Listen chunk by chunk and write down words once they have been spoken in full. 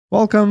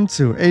Welcome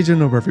to Age of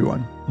Noob,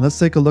 everyone. Let's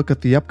take a look at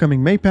the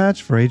upcoming May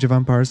patch for Age of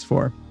Empires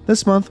 4.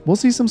 This month, we'll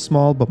see some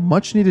small but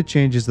much needed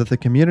changes that the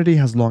community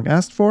has long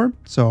asked for,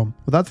 so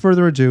without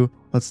further ado,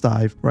 let's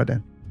dive right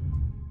in.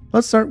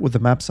 Let's start with the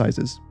map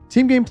sizes.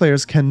 Team game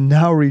players can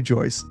now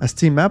rejoice, as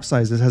team map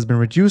sizes has been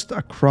reduced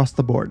across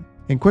the board.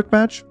 In Quick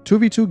Match,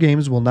 2v2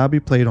 games will now be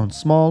played on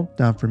small,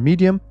 down from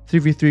medium,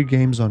 3v3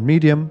 games on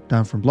medium,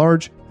 down from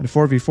large, and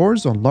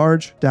 4v4s on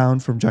large, down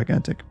from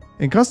gigantic.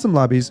 In custom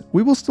lobbies,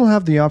 we will still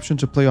have the option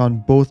to play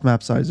on both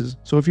map sizes,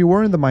 so if you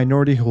were in the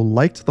minority who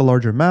liked the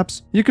larger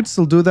maps, you could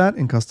still do that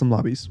in custom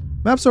lobbies.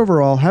 Maps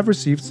overall have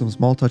received some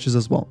small touches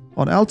as well.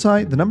 On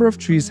Altai, the number of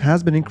trees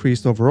has been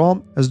increased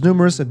overall, as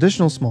numerous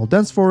additional small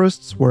dense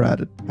forests were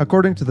added.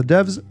 According to the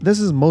devs, this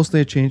is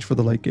mostly a change for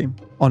the late game.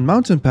 On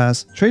Mountain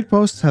Pass, trade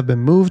posts have been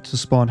moved to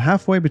spawn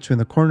halfway between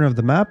the corner of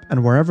the map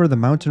and wherever the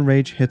mountain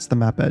range hits the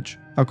map edge.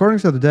 According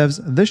to the devs,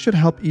 this should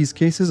help ease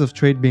cases of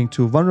trade being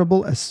too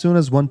vulnerable as soon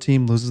as one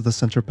team loses the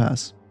center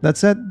pass. That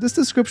said, this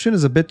description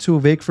is a bit too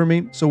vague for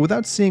me, so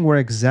without seeing where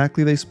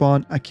exactly they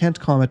spawn, I can't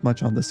comment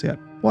much on this yet.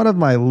 One of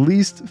my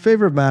least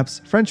favorite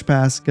maps, French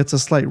Pass, gets a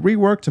slight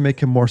rework to make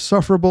him more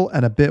sufferable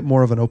and a bit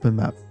more of an open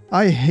map.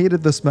 I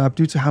hated this map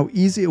due to how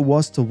easy it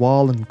was to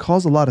wall and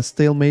cause a lot of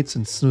stalemates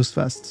and snooze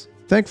fests.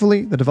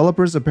 Thankfully, the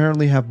developers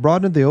apparently have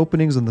broadened the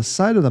openings on the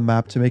side of the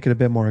map to make it a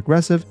bit more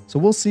aggressive, so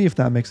we'll see if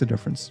that makes a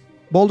difference.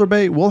 Boulder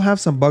Bay will have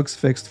some bugs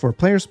fixed for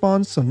player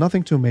spawns, so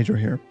nothing too major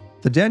here.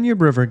 The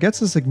Danube River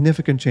gets a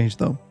significant change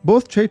though.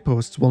 Both trade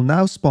posts will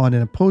now spawn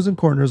in opposing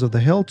corners of the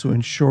hill to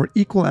ensure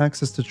equal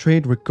access to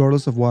trade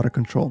regardless of water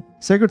control.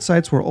 Sacred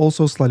sites were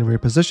also slightly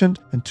repositioned,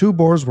 and 2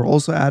 boars were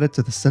also added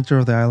to the center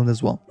of the island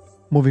as well.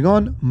 Moving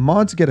on,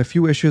 mods get a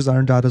few issues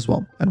ironed out as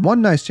well. And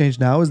one nice change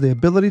now is the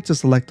ability to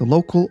select the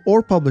local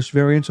or published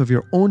variants of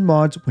your own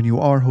mods when you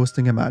are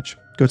hosting a match.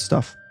 Good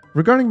stuff.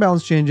 Regarding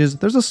balance changes,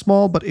 there's a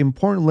small but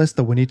important list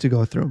that we need to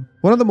go through.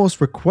 One of the most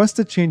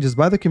requested changes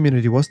by the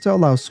community was to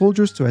allow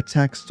soldiers to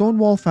attack stone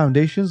wall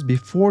foundations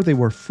before they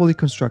were fully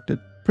constructed.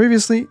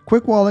 Previously,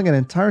 quick walling an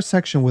entire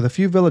section with a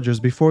few villagers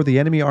before the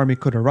enemy army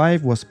could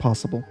arrive was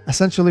possible,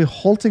 essentially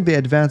halting the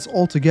advance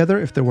altogether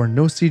if there were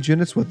no siege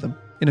units with them.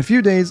 In a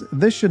few days,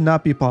 this should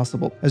not be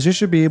possible, as you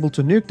should be able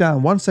to nuke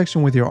down one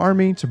section with your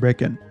army to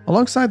break in.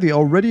 Alongside the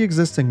already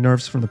existing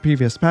nerfs from the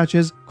previous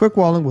patches, quick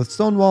walling with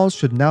stone walls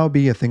should now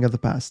be a thing of the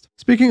past.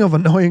 Speaking of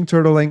annoying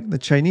turtling, the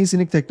Chinese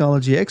unique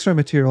technology X-ray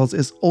materials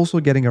is also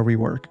getting a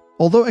rework.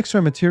 Although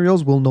X-ray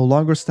materials will no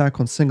longer stack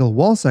on single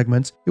wall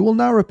segments, it will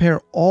now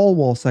repair all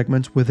wall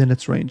segments within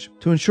its range.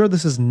 To ensure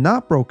this is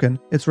not broken,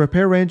 its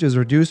repair range is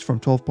reduced from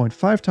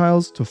 12.5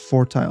 tiles to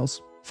 4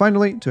 tiles.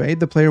 Finally, to aid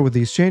the player with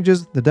these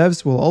changes, the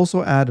devs will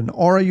also add an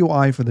Aura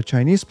UI for the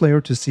Chinese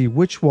player to see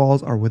which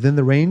walls are within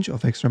the range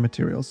of extra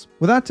materials.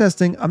 Without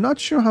testing, I'm not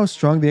sure how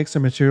strong the extra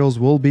materials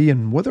will be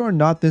and whether or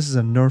not this is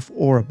a nerf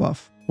or a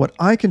buff. What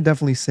I can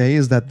definitely say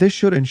is that this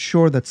should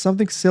ensure that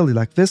something silly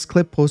like this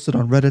clip posted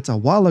on Reddit a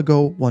while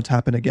ago won't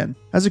happen again.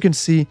 As you can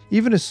see,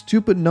 even a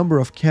stupid number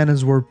of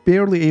cannons were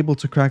barely able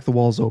to crack the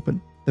walls open.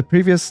 The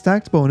previous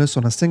stacked bonus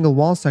on a single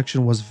wall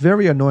section was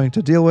very annoying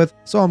to deal with,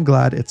 so I'm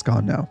glad it's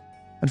gone now.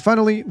 And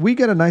finally, we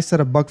get a nice set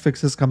of bug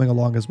fixes coming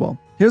along as well.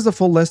 Here's the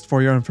full list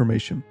for your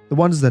information. The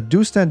ones that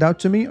do stand out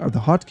to me are the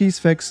hotkeys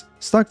fix,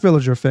 stuck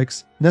villager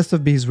fix, nest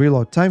of bees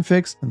reload time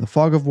fix, and the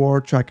fog of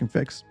war tracking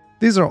fix.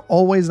 These are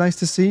always nice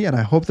to see, and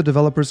I hope the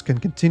developers can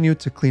continue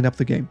to clean up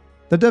the game.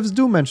 The devs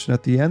do mention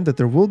at the end that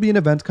there will be an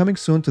event coming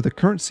soon to the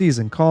current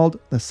season called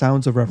The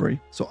Sounds of Reverie,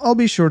 so I'll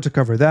be sure to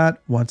cover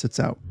that once it's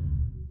out.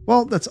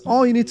 Well, that's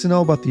all you need to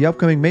know about the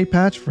upcoming May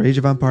patch for Age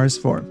of Empires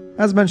 4.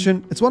 As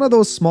mentioned, it's one of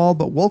those small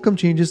but welcome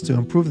changes to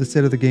improve the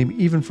state of the game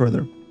even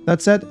further.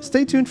 That said,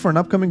 stay tuned for an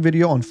upcoming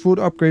video on food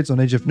upgrades on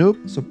Age of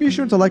Noob, so be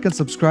sure to like and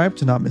subscribe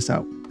to not miss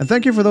out. And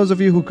thank you for those of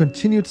you who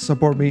continue to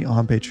support me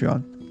on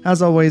Patreon.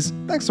 As always,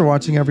 thanks for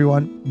watching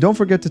everyone. Don't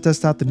forget to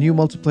test out the new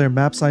multiplayer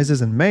map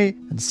sizes in May,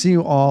 and see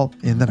you all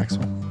in the next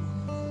one.